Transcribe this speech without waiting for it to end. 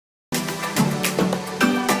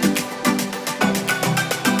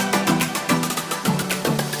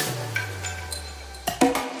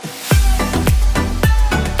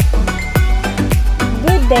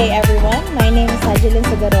Jeline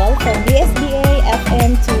Sugarol from BSBA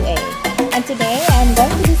FM 2A, and today I'm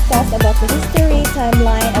going to discuss about the history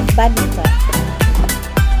timeline of badminton.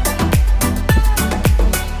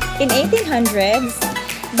 In 1800s,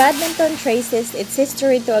 badminton traces its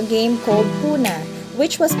history to a game called Pune,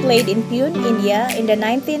 which was played in Pune, India in the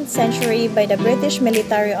 19th century by the British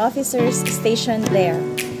military officers stationed there.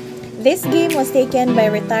 This game was taken by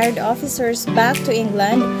retired officers back to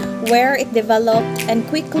England, where it developed and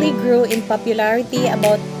quickly grew in popularity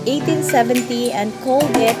about 1870 and called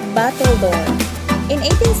it Battledore. In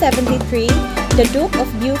 1873, the Duke of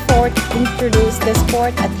Beaufort introduced the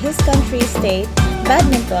sport at his country state,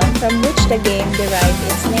 badminton, from which the game derived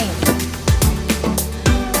its name.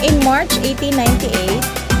 In March 1898,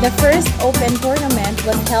 the first Open tournament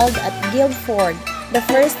was held at Guildford. The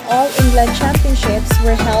first All-England Championships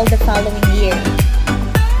were held the following year.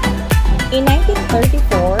 In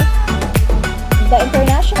 1934, the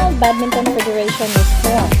International Badminton Federation was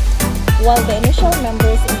formed, while the initial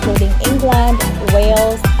members including England,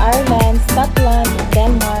 Wales, Ireland, Scotland,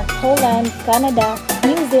 Denmark, Poland, Canada,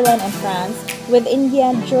 New Zealand, and France, with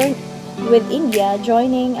India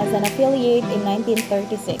joining as an affiliate in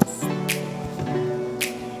 1936.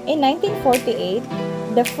 In 1948,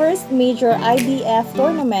 the first major IBF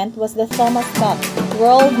tournament was the Thomas Cup,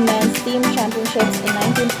 World Men's Team Championships in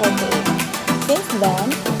 1948. Since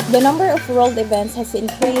then, the number of world events has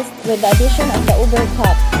increased with the addition of the Uber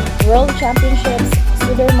Cup, World Championships,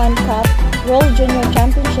 Sudirman Cup, World Junior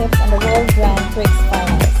Championships, and the World Grand Prix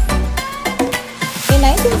Finals. In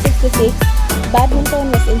 1966,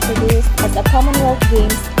 badminton was introduced as a Commonwealth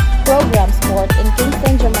Games program sport in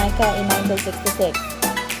Kingston, Jamaica in 1966.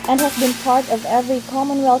 And has been part of every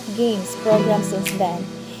Commonwealth Games program since then.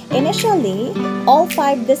 Initially, all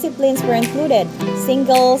 5 disciplines were included: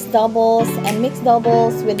 singles, doubles, and mixed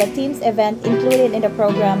doubles, with the teams event included in the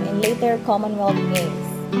program in later Commonwealth Games.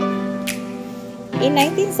 In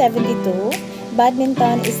 1972,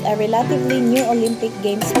 badminton is a relatively new Olympic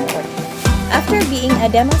Games sport. After being a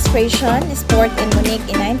demonstration sport in Munich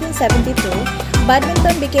in 1972,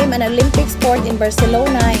 badminton became an Olympic sport in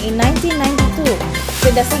Barcelona in 1992,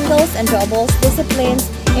 with the singles and doubles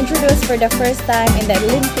disciplines introduced for the first time in the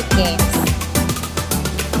Olympic Games.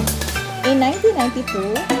 In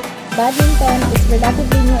 1992, badminton is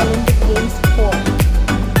relatively new Olympic Games sport.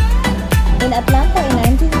 In Atlanta in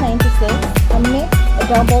 1996, a mixed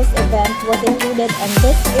doubles event was included, and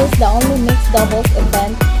this is the only mixed doubles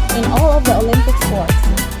event in all of the Olympic sports.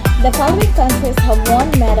 The following countries have won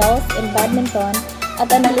medals in badminton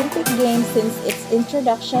at an Olympic Games since its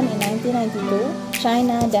introduction in 1992,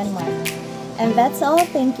 China, Denmark. And that's all.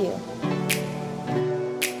 Thank you.